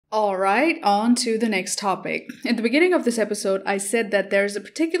All right, on to the next topic. At the beginning of this episode, I said that there's a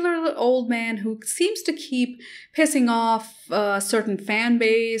particular old man who seems to keep pissing off a certain fan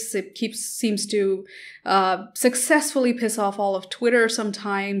base. It seems to successfully piss off all of Twitter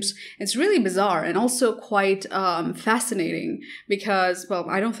sometimes. It's really bizarre and also quite fascinating because, well,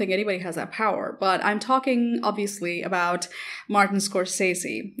 I don't think anybody has that power. But I'm talking, obviously, about Martin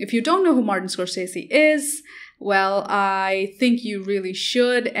Scorsese. If you don't know who Martin Scorsese is, well, I think you really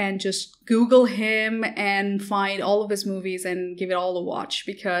should, and just Google him and find all of his movies and give it all a watch,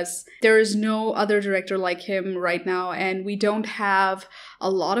 because there is no other director like him right now, and we don't have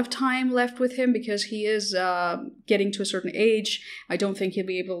a lot of time left with him because he is getting to a certain age. I don't think he'll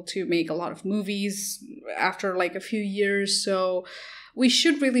be able to make a lot of movies after like a few years, so we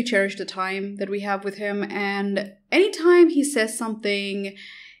should really cherish the time that we have with him. And anytime he says something,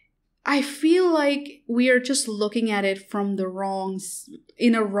 I feel like we are just looking at it from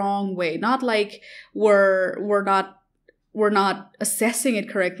in a wrong way. Not like we're not assessing it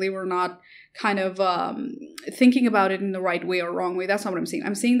correctly. We're not kind of thinking about it in the right way or wrong way. That's not what I'm saying.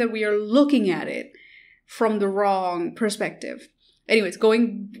 I'm saying that we are looking at it from the wrong perspective. Anyways,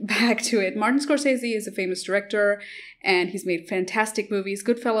 going back to it, Martin Scorsese is a famous director, and he's made fantastic movies.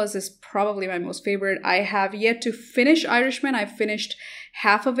 Goodfellas is probably my most favorite. I have yet to finish Irishman. I've finished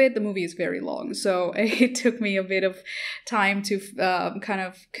half of it. The movie is very long, so it took me a bit of time to kind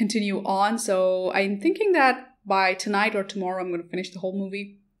of continue on. So I'm thinking that by tonight or tomorrow I'm going to finish the whole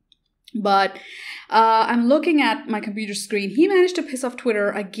movie. But I'm looking at my computer screen. He managed to piss off Twitter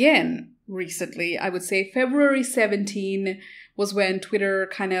again recently. I would say February 17 was when Twitter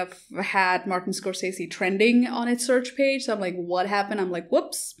kind of had Martin Scorsese trending on its search page. So I'm like, what happened? I'm like,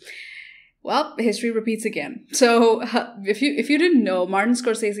 whoops. Well, history repeats again. So if you didn't know, Martin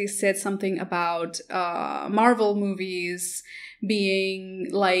Scorsese said something about Marvel movies being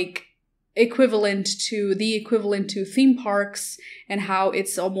like the equivalent to theme parks, and how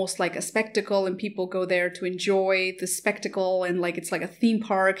it's almost like a spectacle and people go there to enjoy the spectacle, and like it's like a theme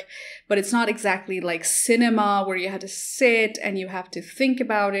park, but it's not exactly like cinema where you have to sit and you have to think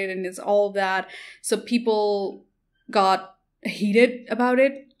about it and it's all that. So people got heated about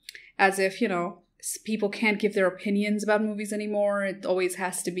it, as if, people can't give their opinions about movies anymore. It always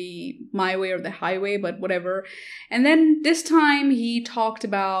has to be my way or the highway, but whatever. And then this time he talked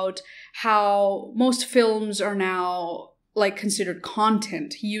about how most films are now like considered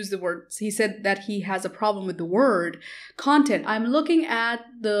content. He used the word, he said that he has a problem with the word content. I'm looking at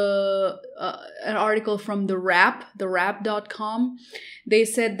an article from therap.com. They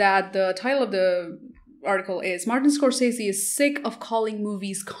said that the title of the article is Martin Scorsese is sick of calling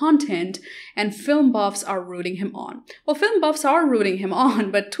movies content and film buffs are rooting him on. Well, film buffs are rooting him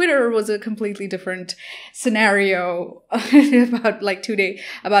on, but Twitter was a completely different scenario about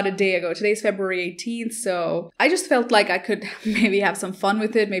a day ago. Today's February 18th, so I just felt like I could maybe have some fun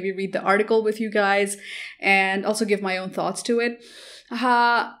with it, maybe read the article with you guys, and also give my own thoughts to it.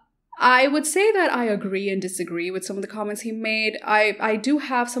 I would say that I agree and disagree with some of the comments he made. I do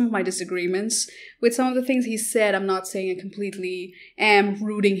have some of my disagreements with some of the things he said. I'm not saying I completely am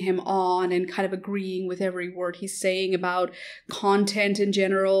rooting him on and kind of agreeing with every word he's saying about content in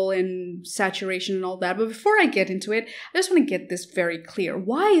general and saturation and all that. But before I get into it, I just want to get this very clear.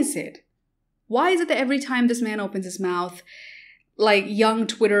 Why is it that every time this man opens his mouth, like young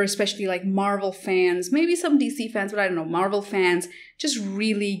Twitter, especially like Marvel fans, maybe some DC fans, but I don't know, Marvel fans just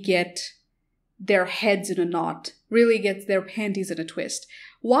really get their heads in a knot, really get their panties in a twist?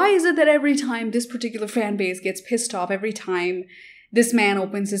 Why is it that every time this particular fan base gets pissed off every time this man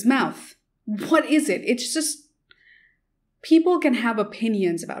opens his mouth? What is it? It's just, people can have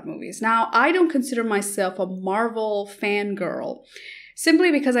opinions about movies. Now, I don't consider myself a Marvel fangirl, simply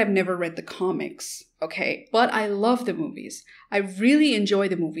because I've never read the comics, okay? But I love the movies. I really enjoy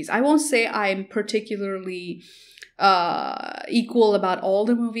the movies. I won't say I'm particularly equal about all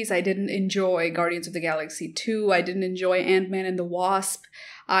the movies. I didn't enjoy Guardians of the Galaxy 2. I didn't enjoy Ant-Man and the Wasp.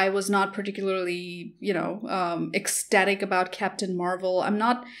 I was not particularly, ecstatic about Captain Marvel.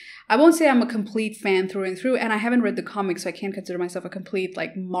 I won't say I'm a complete fan through and through, and I haven't read the comics, so I can't consider myself a complete,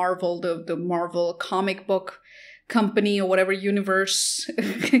 like, Marvel, the Marvel comic book company or whatever universe,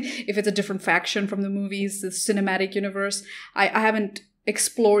 if it's a different faction from the movies, the cinematic universe. I haven't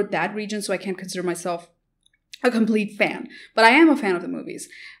explored that region, so I can't consider myself a complete fan. But I am a fan of the movies.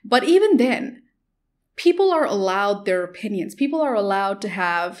 But even then, people are allowed their opinions. People are allowed to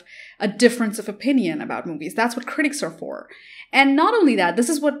have a difference of opinion about movies. That's what critics are for. And not only that, this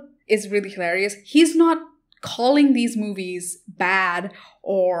is what is really hilarious. He's not calling these movies bad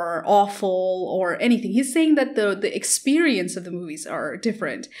or awful or anything. He's saying that the experience of the movies are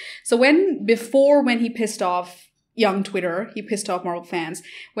different. So when he pissed off young Twitter, he pissed off Marvel fans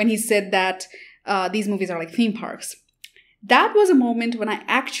when he said that these movies are like theme parks. That was a moment when I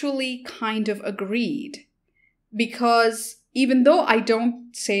actually kind of agreed, because even though I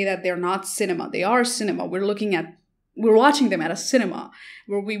don't say that they're not cinema, they are cinema. We're watching them at a cinema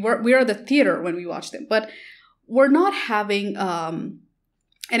where we are the theater when we watch them, but we're not having an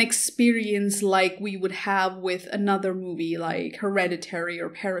experience like we would have with another movie like Hereditary or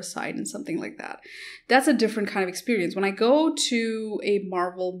Parasite and something like that. That's a different kind of experience. When I go to a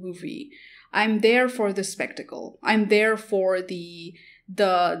Marvel movie, I'm there for the spectacle. I'm there for the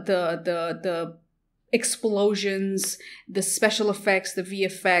explosions, the special effects, the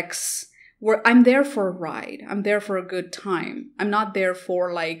VFX. I'm there for a ride. I'm there for a good time. I'm not there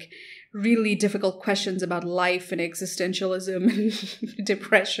for like really difficult questions about life and existentialism and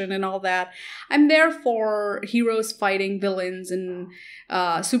depression and all that. I'm there for heroes fighting villains and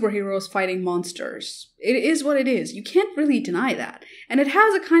superheroes fighting monsters. It is what it is. You can't really deny that. And it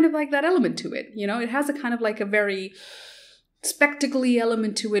has a kind of like that element to it. You know, it has a kind of like a very spectacle-y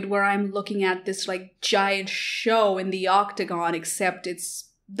element to it where I'm looking at this like giant show in the octagon, except it's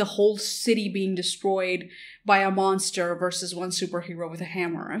the whole city being destroyed by a monster versus one superhero with a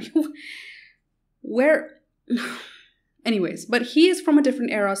hammer. Anyways, but he is from a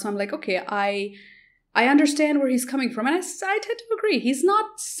different era, so I'm like, okay, I understand where he's coming from, and I tend to agree. He's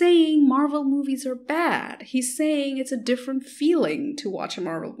not saying Marvel movies are bad. He's saying it's a different feeling to watch a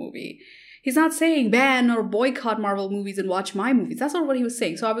Marvel movie. He's not saying ban or boycott Marvel movies and watch my movies. That's not what he was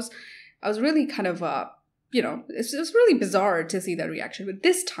saying. So I was really kind of, it was really bizarre to see that reaction. But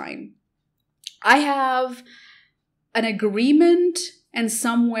this time, I have an agreement, and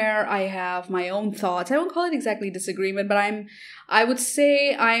somewhere I have my own thoughts. I don't call it exactly disagreement, but I would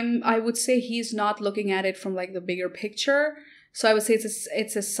say he's not looking at it from like the bigger picture. So I would say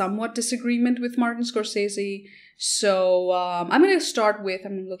it's a somewhat disagreement with Martin Scorsese. So I'm going to start with,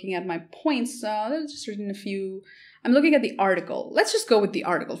 I'm looking at my points. Just written a few. I'm looking at the article. Let's just go with the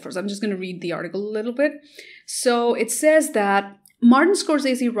article first. I'm just going to read the article a little bit. So it says that Martin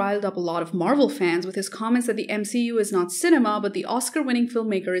Scorsese riled up a lot of Marvel fans with his comments that the MCU is not cinema, but the Oscar-winning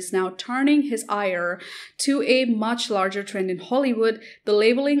filmmaker is now turning his ire to a much larger trend in Hollywood, the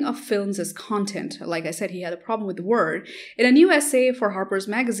labeling of films as content. Like I said, he had a problem with the word. In a new essay for Harper's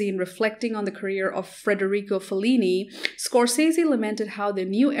Magazine reflecting on the career of Federico Fellini, Scorsese lamented how the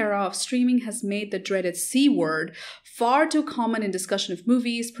new era of streaming has made the dreaded C word far too common in discussion of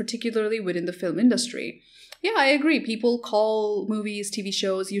movies, particularly within the film industry. Yeah, I agree. People call movies, TV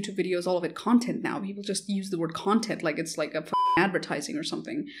shows, YouTube videos, all of it content now. People just use the word content like it's like a advertising or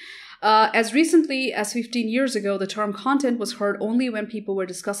something. As recently as 15 years ago, the term content was heard only when people were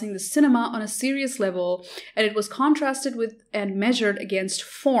discussing the cinema on a serious level, and it was contrasted with and measured against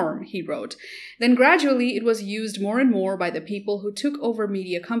form, he wrote. Then gradually it was used more and more by the people who took over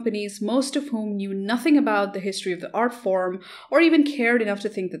media companies, most of whom knew nothing about the history of the art form or even cared enough to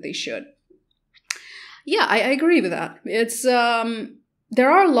think that they should. Yeah, I agree with that. It's, there's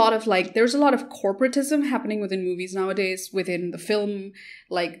a lot of corporatism happening within movies nowadays, within the film,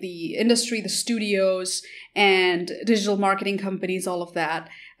 like the industry, the studios, and digital marketing companies, all of that.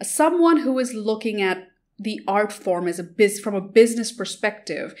 Someone who is looking at the art form as from a business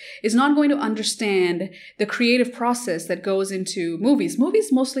perspective is not going to understand the creative process that goes into movies.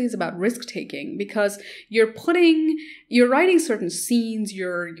 Movies mostly is about risk taking because you're writing certain scenes,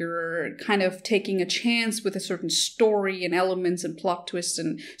 you're kind of taking a chance with a certain story and elements and plot twists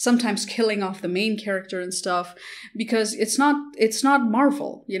and sometimes killing off the main character and stuff because it's not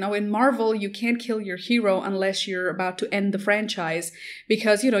Marvel. You know, in Marvel, you can't kill your hero unless you're about to end the franchise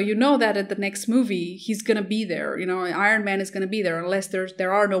because, you know that at the next movie, he's going to be there. You know, Iron Man is going to be there unless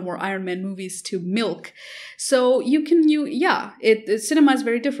there are no more Iron Man movies to milk. So cinema is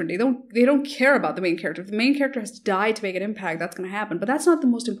very different. They don't care about the main character. If the main character has to die to make an impact, that's going to happen. But that's not the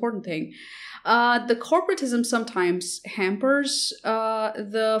most important thing. The corporatism sometimes hampers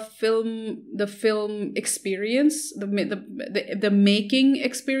the film experience, the making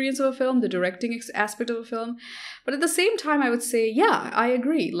experience of a film, the directing aspect of a film. But at the same time, I would say, yeah, I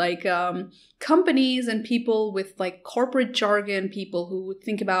agree. Like companies and people with like corporate jargon, people who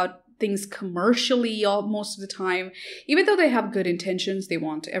think about things commercially most of the time, even though they have good intentions, they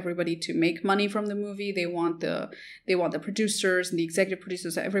want everybody to make money from the movie. They want the producers and the executive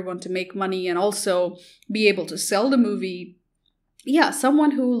producers, everyone to make money and also be able to sell the movie. Yeah,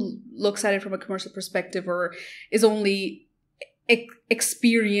 someone who looks at it from a commercial perspective or is only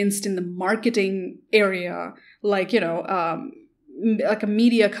experienced in the marketing area, like, like a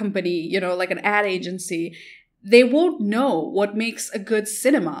media company, like an ad agency, they won't know what makes a good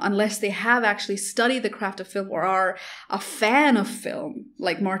cinema unless they have actually studied the craft of film or are a fan of film,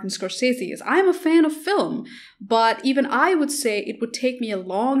 like Martin Scorsese is. I'm a fan of film, but even I would say it would take me a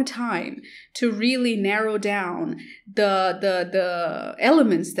long time to really narrow down the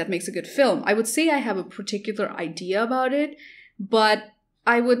elements that makes a good film. I would say I have a particular idea about it, but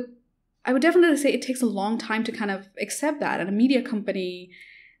I would definitely say it takes a long time to kind of accept that. And a media company,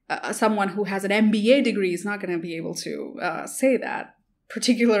 someone who has an MBA degree is not going to be able to say that,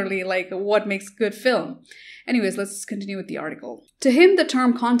 particularly like what makes good film. Anyways, let's continue with the article. To him, the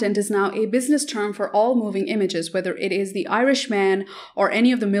term content is now a business term for all moving images, whether it is The Irishman or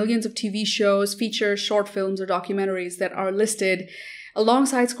any of the millions of TV shows, features, short films, or documentaries that are listed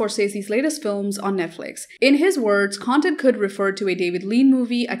alongside Scorsese's latest films on Netflix. In his words, content could refer to a David Lean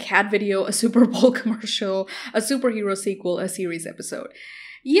movie, a cat video, a Super Bowl commercial, a superhero sequel, a series episode.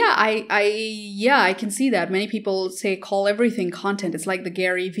 Yeah, I can see that. Many people say call everything content. It's like the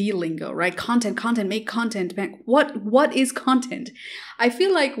Gary V lingo, right? Content, make content. What is content? I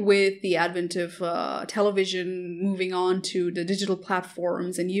feel like with the advent of television moving on to the digital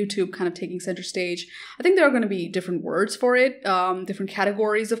platforms and YouTube kind of taking center stage, I think there are going to be different words for it, different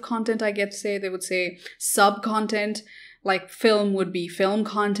categories of content, I get to say. They would say sub-content. Like film would be film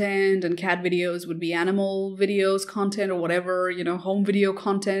content and cat videos would be animal videos content or whatever, home video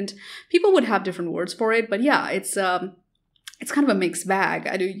content. People would have different words for it, but yeah, it's kind of a mixed bag.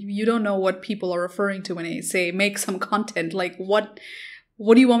 You don't know what people are referring to when they say make some content. Like what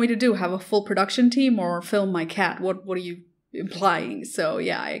do you want me to do? Have a full production team or film my cat? What are you implying? So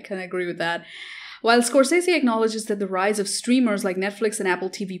yeah, I kind of agree with that. While Scorsese acknowledges that the rise of streamers like Netflix and Apple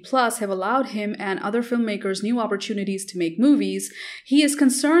TV Plus have allowed him and other filmmakers new opportunities to make movies, he is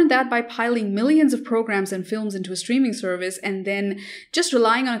concerned that by piling millions of programs and films into a streaming service and then just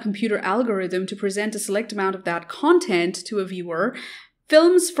relying on a computer algorithm to present a select amount of that content to a viewer,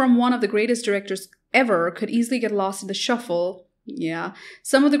 films from one of the greatest directors ever could easily get lost in the shuffle. Yeah,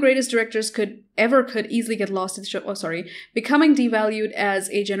 some of the greatest directors could easily get lost in the becoming devalued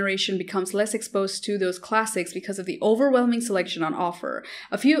as a generation becomes less exposed to those classics because of the overwhelming selection on offer.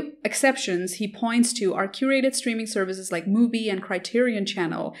 A few exceptions he points to are curated streaming services like Mubi and Criterion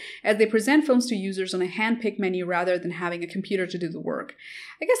Channel, as they present films to users on a hand-picked menu rather than having a computer to do the work.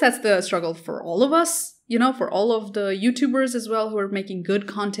 I guess that's the struggle for all of us. For all of the YouTubers as well who are making good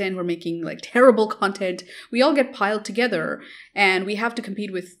content, who are making like terrible content, we all get piled together and we have to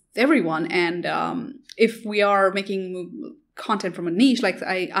compete with everyone. And if we are making content from a niche, like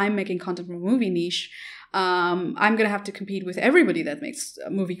I'm making content from a movie niche, I'm going to have to compete with everybody that makes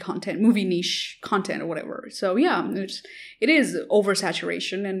movie niche content or whatever. So yeah, it is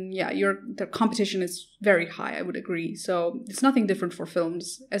oversaturation and yeah, the competition is very high, I would agree. So it's nothing different for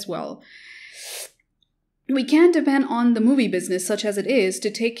films as well. We can't depend on the movie business, such as it is, to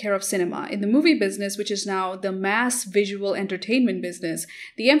take care of cinema. In the movie business, which is now the mass visual entertainment business,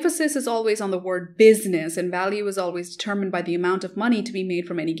 the emphasis is always on the word business, and value is always determined by the amount of money to be made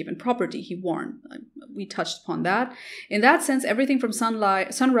from any given property, he warned. We touched upon that. In that sense, everything from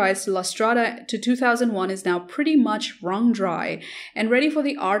Sunrise to La Strada to 2001 is now pretty much wrung dry and ready for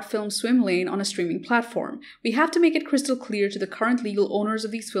the art film swim lane on a streaming platform. We have to make it crystal clear to the current legal owners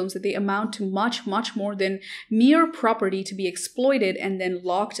of these films that they amount to much, much more than mere property to be exploited and then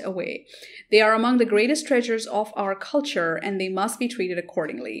locked away. They are among the greatest treasures of our culture, and they must be treated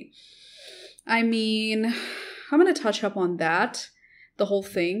accordingly. I mean, I'm going to touch up on that, the whole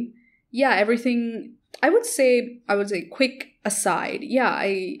thing. Yeah, everything, I would say quick aside. Yeah,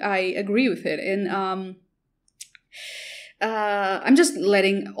 I agree with it. And I'm just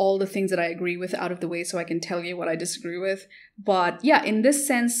letting all the things that I agree with out of the way so I can tell you what I disagree with. But yeah, in this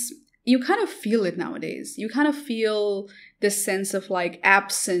sense, you kind of feel it nowadays. You kind of feel this sense of like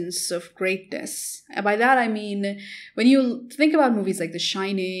absence of greatness. And by that I mean, when you think about movies like The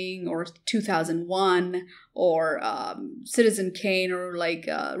Shining or 2001 or Citizen Kane or like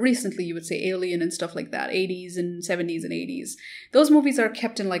recently you would say Alien and stuff like that, 80s and 70s and 80s. Those movies are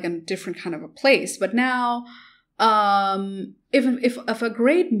kept in like a different kind of a place. But now, if a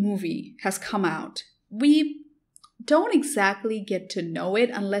great movie has come out, we don't exactly get to know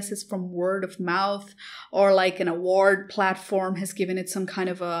it unless it's from word of mouth or like an award platform has given it some kind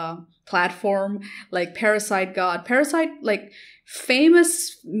of a platform, like Parasite, like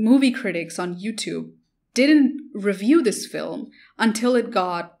famous movie critics on YouTube didn't review this film until it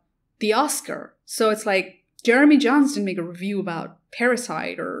got the Oscar. So it's like Jeremy Jahns didn't make a review about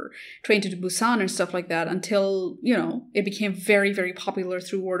Parasite or Train to Busan and stuff like that until, you know, it became very, very popular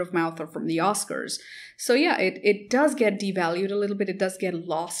through word of mouth or from the Oscars. So yeah, it does get devalued a little bit. It does get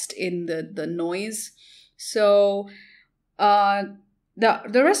lost in the noise. So the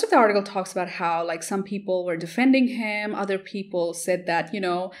rest of the article talks about how, like, some people were defending him. Other people said that, you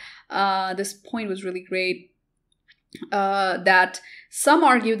know, this point was really great. That some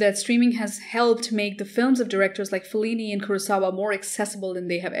argue that streaming has helped make the films of directors like Fellini and Kurosawa more accessible than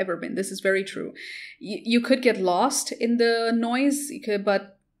they have ever been. This is very true. You could get lost in the noise,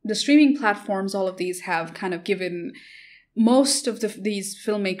 but the streaming platforms, all of these have kind of given most of these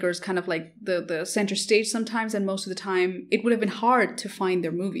filmmakers kind of like the center stage sometimes, and most of the time it would have been hard to find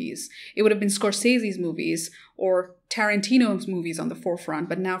their movies. It would have been Scorsese's movies or Tarantino's movies on the forefront,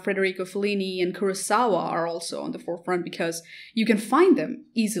 but now Federico Fellini and Kurosawa are also on the forefront because you can find them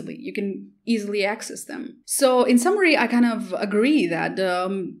easily. You can easily access them. So in summary, I kind of agree that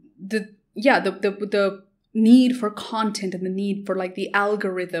the need for content and the need for like the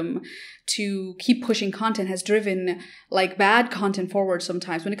algorithm to keep pushing content has driven like bad content forward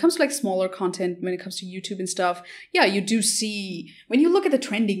sometimes. When it comes to like smaller content, when it comes to YouTube and stuff, yeah, you do see, when you look at the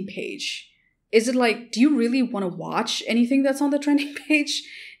trending page, is it like, do you really want to watch anything that's on the trending page?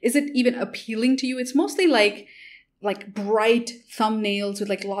 Is it even appealing to you? It's mostly like bright thumbnails with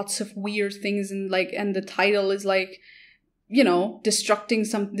like lots of weird things and the title is like, you know, destroying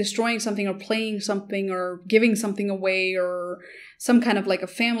something or playing something or giving something away or some kind of like a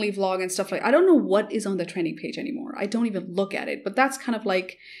family vlog and stuff like. I don't know what is on the trending page anymore. I don't even look at it, but that's kind of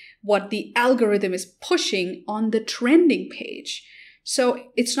like what the algorithm is pushing on the trending page. So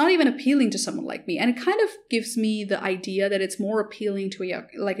it's not even appealing to someone like me. And it kind of gives me the idea that it's more appealing to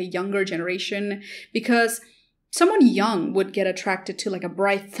a younger generation, because someone young would get attracted to like a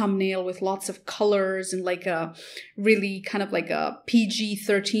bright thumbnail with lots of colors and like a really kind of like a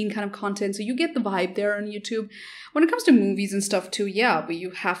PG-13 kind of content. So you get the vibe there on YouTube. When it comes to movies and stuff too, yeah, but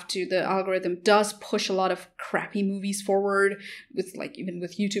the algorithm does push a lot of crappy movies forward with like, even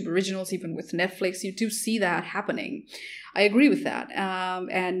with YouTube originals, even with Netflix, you do see that happening. I agree with that.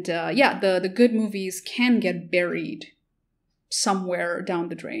 The good movies can get buried somewhere down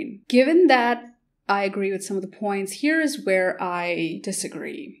the drain. Given that I agree with some of the points, here is where I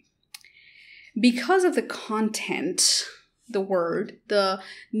disagree. Because of the content, the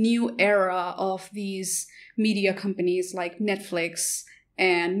new era of these media companies like Netflix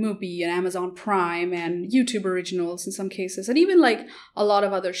and Mubi and Amazon Prime and YouTube originals in some cases, and even like a lot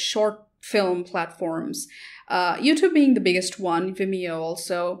of other short film platforms, YouTube being the biggest one, Vimeo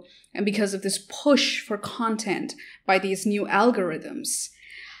also, and because of this push for content by these new algorithms,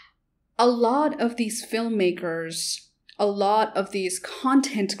 a lot of these filmmakers, a lot of these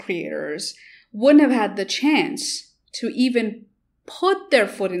content creators wouldn't have had the chance to even put their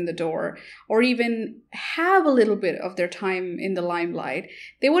foot in the door or even have a little bit of their time in the limelight.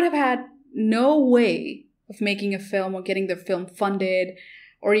 They would have had no way of making a film or getting their film funded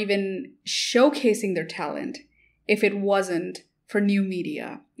or even showcasing their talent if it wasn't for new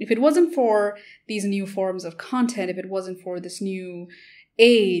media. If it wasn't for these new forms of content, if it wasn't for this new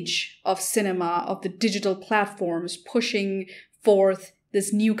age of cinema, of the digital platforms pushing forth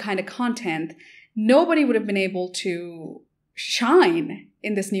this new kind of content, nobody would have been able to shine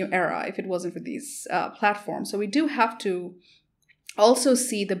in this new era if it wasn't for these platforms. So we do have to also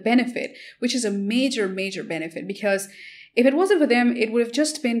see the benefit, which is a major, major benefit, because if it wasn't for them, it would have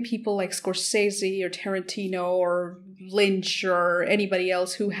just been people like Scorsese or Tarantino or Lynch or anybody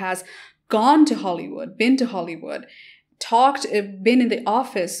else who has gone to Hollywood, been to Hollywood, been in the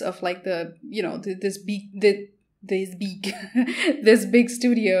office of like these big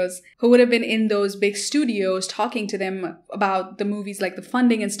studios, who would have been in those big studios talking to them about the movies, like the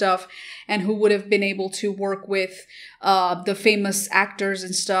funding and stuff, and who would have been able to work with the famous actors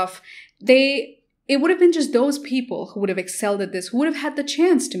and stuff. It would have been just those people who would have excelled at this, who would have had the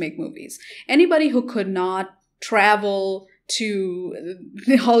chance to make movies. Anybody who could not travel to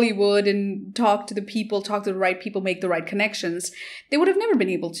Hollywood and talk to the right people, make the right connections, they would have never been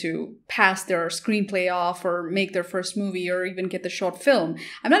able to pass their screenplay off or make their first movie or even get the short film.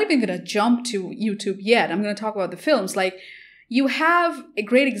 I'm not even going to jump to YouTube yet. I'm going to talk about the films. Like, you have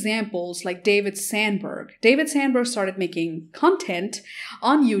great examples like David Sandberg. David Sandberg started making content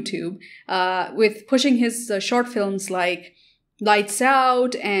on YouTube with pushing his short films like Lights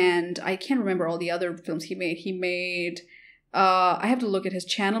Out, and I can't remember all the other films he made. I have to look at his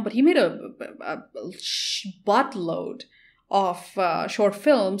channel, but he made a buttload of short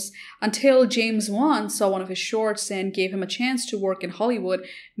films until James Wan saw one of his shorts and gave him a chance to work in Hollywood,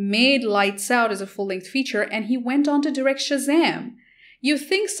 made Lights Out as a full-length feature, and he went on to direct Shazam. You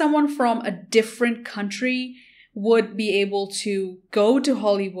think someone from a different country would be able to go to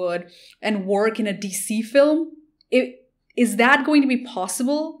Hollywood and work in a DC film? Is that going to be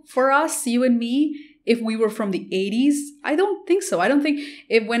possible for us, you and me, if we were from the 80s? I don't think so. I don't think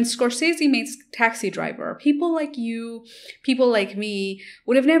when Scorsese made Taxi Driver, people like you, people like me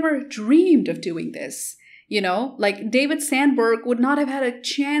would have never dreamed of doing this. Like David Sandberg would not have had a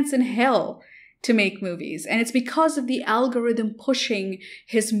chance in hell to make movies. And it's because of the algorithm pushing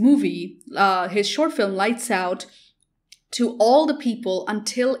his movie, his short film Lights Out, to all the people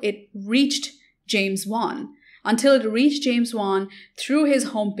until it reached James Wan. Until it reached James Wan through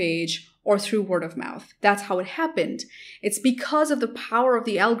his homepage or through word of mouth. That's how it happened. It's because of the power of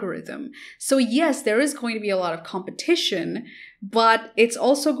the algorithm. So yes, there is going to be a lot of competition, but it's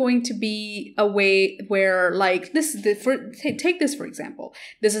also going to be a way where, like, take this for example.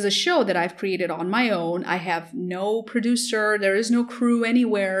 This is a show that I've created on my own. I have no producer. There is no crew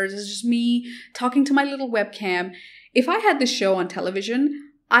anywhere. This is just me talking to my little webcam. If I had this show on television,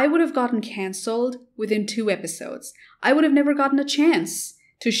 I would have gotten canceled within 2 episodes. I would have never gotten a chance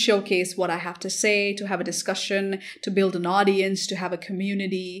to showcase what I have to say, to have a discussion, to build an audience, to have a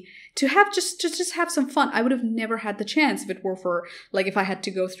community, to have just have some fun. I would have never had the chance if it were for, like, if I had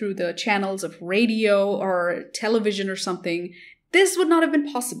to go through the channels of radio or television or something. This would not have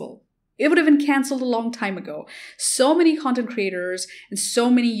been possible. It would have been canceled a long time ago. So many content creators and so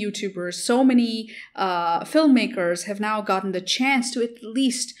many YouTubers, so many filmmakers have now gotten the chance to at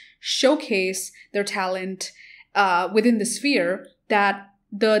least showcase their talent within the sphere. That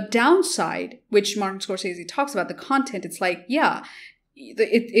the downside, which Martin Scorsese talks about, the content, it's like, yeah,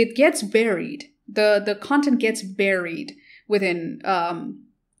 it gets buried. The content gets buried within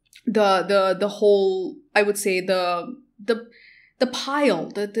the whole, I would say, the pile,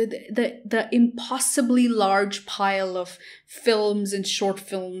 the impossibly large pile of films and short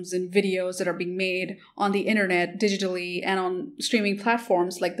films and videos that are being made on the internet digitally and on streaming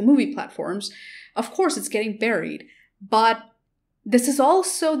platforms like the movie platforms. Of course, it's getting buried. But this is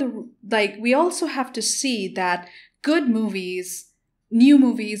also we also have to see that good movies, new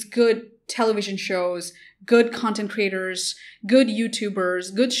movies, good television shows, good content creators, good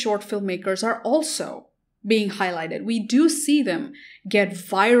YouTubers, good short filmmakers are also being highlighted. We do see them get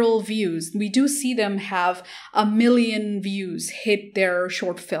viral views. We do see them have 1 million views hit their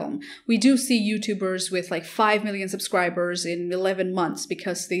short film. We do see YouTubers with like 5 million subscribers in 11 months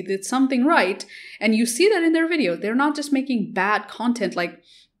because they did something right. And you see that in their videos. They're not just making bad content, like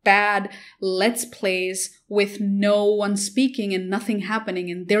bad let's plays with no one speaking and nothing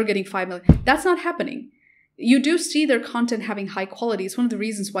happening and they're getting 5 million. That's not happening. You do see their content having high quality. It's one of the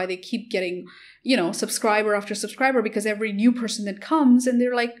reasons why they keep getting, subscriber after subscriber, because every new person that comes and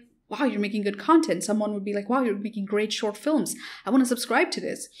they're like, wow, you're making good content. Someone would be like, wow, you're making great short films. I want to subscribe to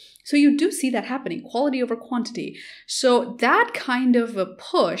this. So you do see that happening, quality over quantity. So that kind of a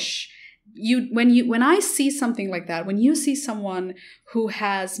push, when I see something like that, when you see someone who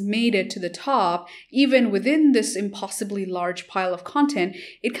has made it to the top, even within this impossibly large pile of content,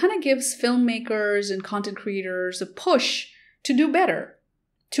 it kind of gives filmmakers and content creators a push to do better,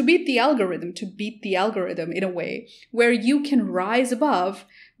 to beat the algorithm in a way where you can rise above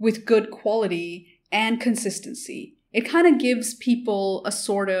with good quality and consistency. It kind of gives people a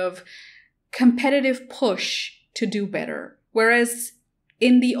sort of competitive push to do better. Whereas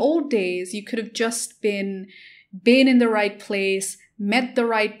in the old days, you could have just been in the right place, met the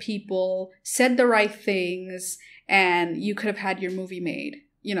right people, said the right things, and you could have had your movie made,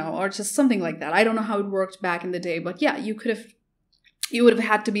 or just something like that. I don't know how it worked back in the day, but yeah, you would have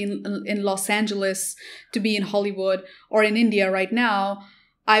had to be in Los Angeles to be in Hollywood, or in India right now,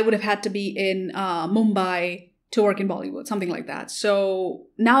 I would have had to be in Mumbai to work in Bollywood, something like that. So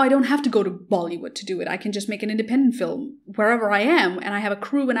now I don't have to go to Bollywood to do it. I can just make an independent film wherever I am, and I have a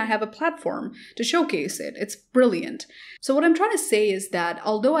crew and I have a platform to showcase it. It's brilliant. So what I'm trying to say is that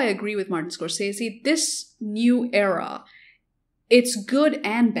although I agree with Martin Scorsese, this new era, it's good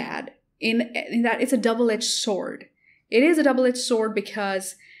and bad in that it's a double-edged sword. It is a double-edged sword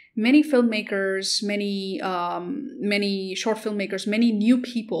because many filmmakers, many short filmmakers, many new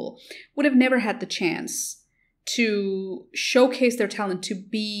people would have never had the chance to showcase their talent, to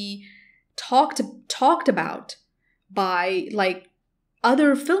be talked about by like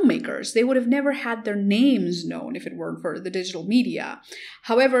other filmmakers. They would have never had their names known if it weren't for the digital media.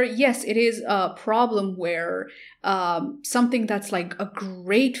 However, yes, it is a problem where something that's like a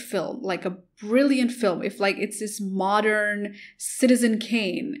great film, like a brilliant film, if like it's this modern Citizen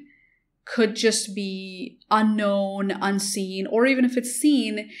Kane, could just be unknown, unseen, or even if it's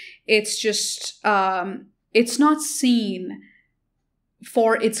seen, it's just it's not seen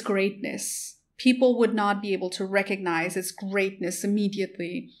for its greatness. People would not be able to recognize its greatness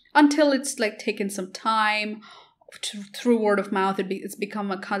immediately until it's like taken some time through word of mouth. It's become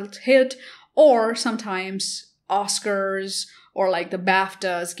a cult hit, or sometimes Oscars or like the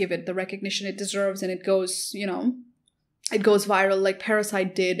BAFTAs give it the recognition it deserves, and it goes, it goes viral like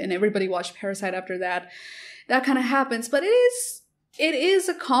Parasite did, and everybody watched Parasite after that. That kind of happens, but it is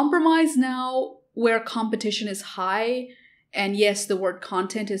a compromise now where competition is high. And yes, the word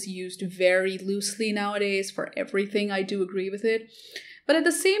content is used very loosely nowadays for everything. I do agree with it. But at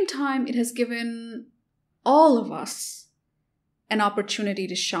the same time, it has given all of us an opportunity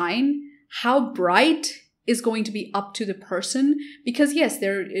to shine. How bright is going to be up to the person, because yes,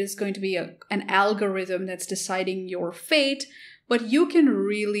 there is going to be an algorithm that's deciding your fate, but you can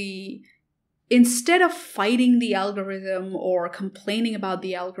really, instead of fighting the algorithm or complaining about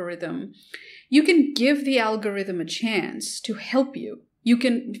the algorithm, you can give the algorithm a chance to help you. You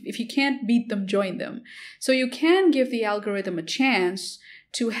can, if you can't beat them, join them. So you can give the algorithm a chance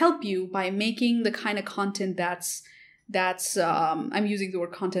to help you by making the kind of content that's I'm using the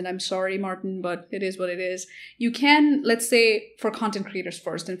word content. I'm sorry, Martin, but it is what it is. You can, let's say, for content creators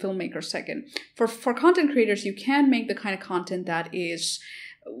first and filmmakers second. For content creators, you can make the kind of content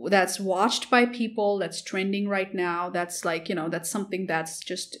that's watched by people, that's trending right now. That's like, that's something that's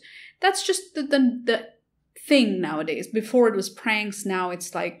just the thing nowadays. Before it was pranks. Now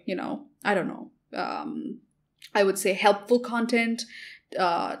it's like, I don't know. I would say helpful content,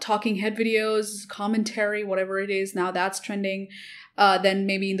 talking head videos, commentary, whatever it is. Now that's trending. Then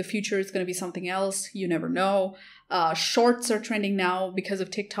maybe in the future it's going to be something else. You never know. Shorts are trending now because of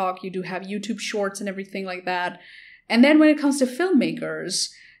TikTok. You do have YouTube shorts and everything like that. And then when it comes to filmmakers,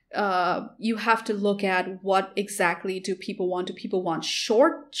 you have to look at what exactly do people want. Do people want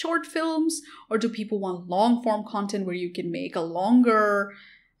short films, or do people want long form content where you can make a longer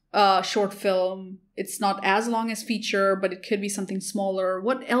short film? It's not as long as feature, but it could be something smaller.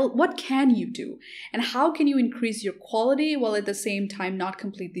 What can you do? And how can you increase your quality while at the same time not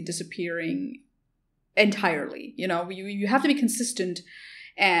completely disappearing entirely? You have to be consistent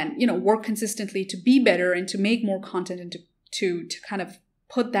and, work consistently to be better and to make more content and to kind of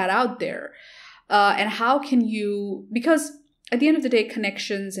put that out there. And how can you, because at the end of the day,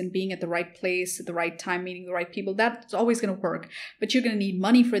 connections and being at the right place at the right time, meeting the right people, that's always going to work. But you're going to need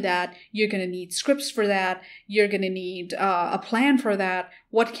money for that. You're going to need scripts for that. You're going to need a plan for that.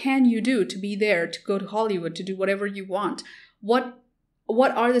 What can you do to be there, to go to Hollywood, to do whatever you want? What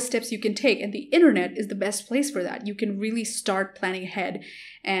are the steps you can take? And the internet is the best place for that. You can really start planning ahead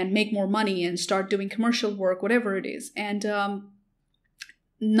and make more money and start doing commercial work, whatever it is. And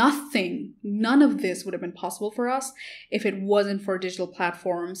none of this would have been possible for us if it wasn't for digital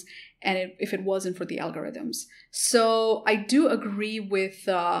platforms and if it wasn't for the algorithms. So I do agree with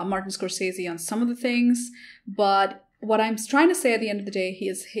Martin Scorsese on some of the things, but what I'm trying to say at the end of the day,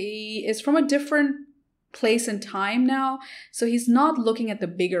 he is from a different place and time now. So he's not looking at the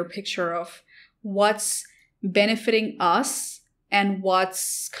bigger picture of what's benefiting us and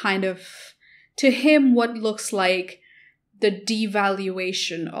what's kind of, to him, what looks like the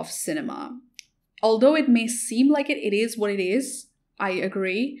devaluation of cinema. Although it may seem like it is what it is, I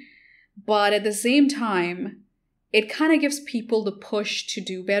agree. But at the same time, it kind of gives people the push to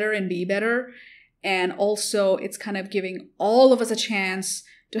do better and be better. And also, it's kind of giving all of us a chance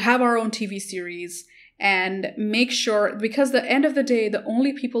to have our own TV series and make sure, because at the end of the day, the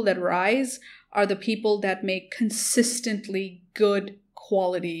only people that rise are the people that make consistently good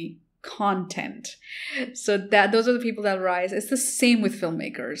quality content. So those are the people that rise. It's the same with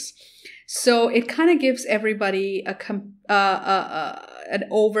filmmakers. So it kind of gives everybody an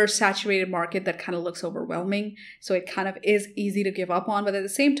oversaturated market that kind of looks overwhelming. So it kind of is easy to give up on. But at the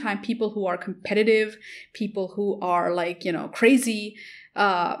same time, people who are competitive, people who are like, crazy,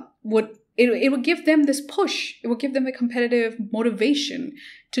 it would give them this push. It will give them a competitive motivation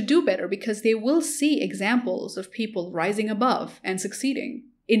to do better, because they will see examples of people rising above and succeeding.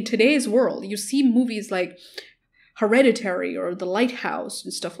 In today's world, you see movies like Hereditary or The Lighthouse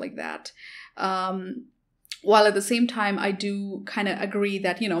and stuff like that. While at the same time, I do kind of agree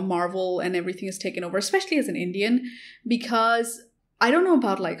that, Marvel and everything is taken over, especially as an Indian, because I don't know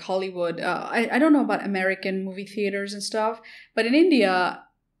about like Hollywood. I don't know about American movie theaters and stuff, but in India,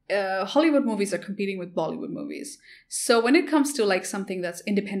 Hollywood movies are competing with Bollywood movies. So when it comes to like something that's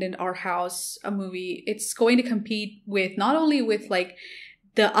independent, art house, a movie, it's going to compete with not only with like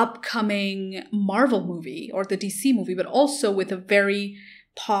the upcoming Marvel movie or the DC movie, but also with a very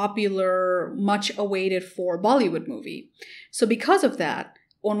popular, much awaited for Bollywood movie. So because of that,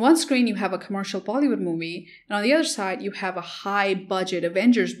 on one screen you have a commercial Bollywood movie, and on the other side you have a high budget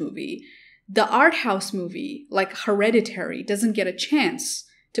Avengers movie. The art house movie, like Hereditary, doesn't get a chance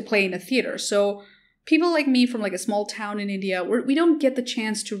to play in a theater. So people like me from like a small town in India, we don't get the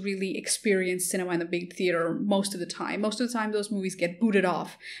chance to really experience cinema in the big theater most of the time. Most of the time, those movies get booted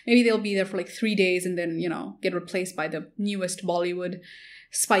off. Maybe they'll be there for like 3 days and then, get replaced by the newest Bollywood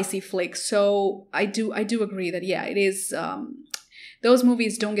spicy flick. So I do agree that, yeah, it is, those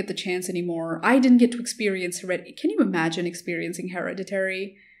movies don't get the chance anymore. I didn't get to experience Hereditary. Can you imagine experiencing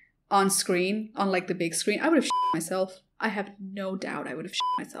Hereditary on screen, on like the big screen? I would have shit myself. I have no doubt I would have shit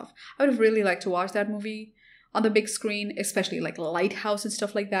myself. I would have really liked to watch that movie on the big screen, especially like Lighthouse and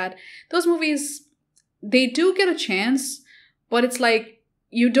stuff like that. Those movies, they do get a chance, but it's like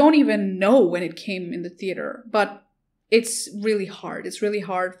you don't even know when it came in the theater. But it's really hard. It's really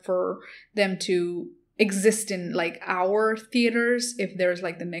hard for them to exist in like our theaters if there's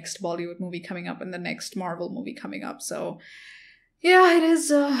like the next Bollywood movie coming up and the next Marvel movie coming up. So yeah, it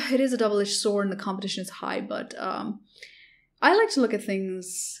is a double-edged sword and the competition is high, but I like to look at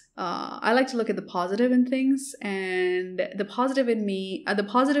things, I like to look at the positive in things, and the positive in me, the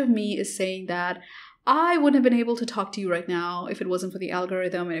positive me is saying that I wouldn't have been able to talk to you right now if it wasn't for the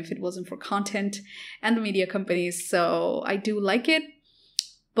algorithm and if it wasn't for content and the media companies. So I do like it,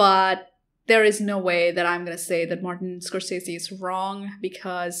 but there is no way that I'm going to say that Martin Scorsese is wrong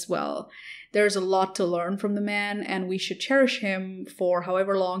because, well, there's a lot to learn from the man and we should cherish him for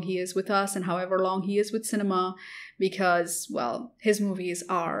however long he is with us and however long he is with cinema because, well, his movies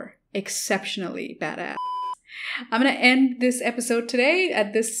are exceptionally badass. I'm going to end this episode today.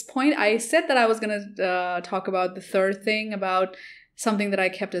 At this point, I said that I was going to talk about the third thing, about something that I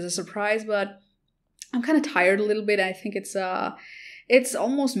kept as a surprise, but I'm kind of tired a little bit. I think it's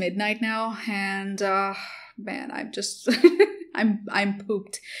almost midnight now, and man, I'm just I'm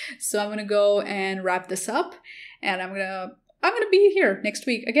pooped. So I'm gonna go and wrap this up, and I'm gonna be here next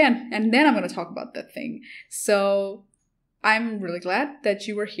week again, and then I'm gonna talk about that thing. So I'm really glad that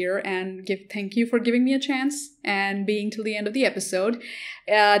you were here, and thank you for giving me a chance and being till the end of the episode.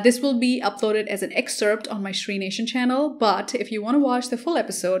 This will be uploaded as an excerpt on my Shree Nation channel, but if you want to watch the full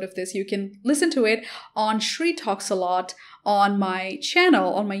episode of this, you can listen to it on Shree Talks A Lot on my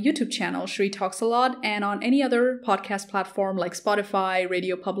channel, on my YouTube channel, Shree Talks A Lot, and on any other podcast platform like Spotify,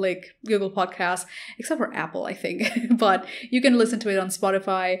 Radio Public, Google Podcasts, except for Apple, I think. But you can listen to it on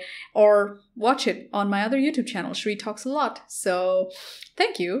Spotify or watch it on my other YouTube channel, Shree Talks A Lot. So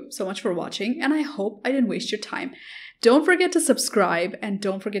thank you so much for watching, and I hope I didn't waste your time. Don't forget to subscribe, and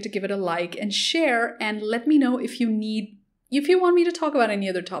don't forget to give it a like and share, and let me know if you want me to talk about any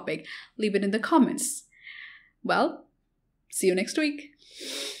other topic. Leave it in the comments. Well, see you next week.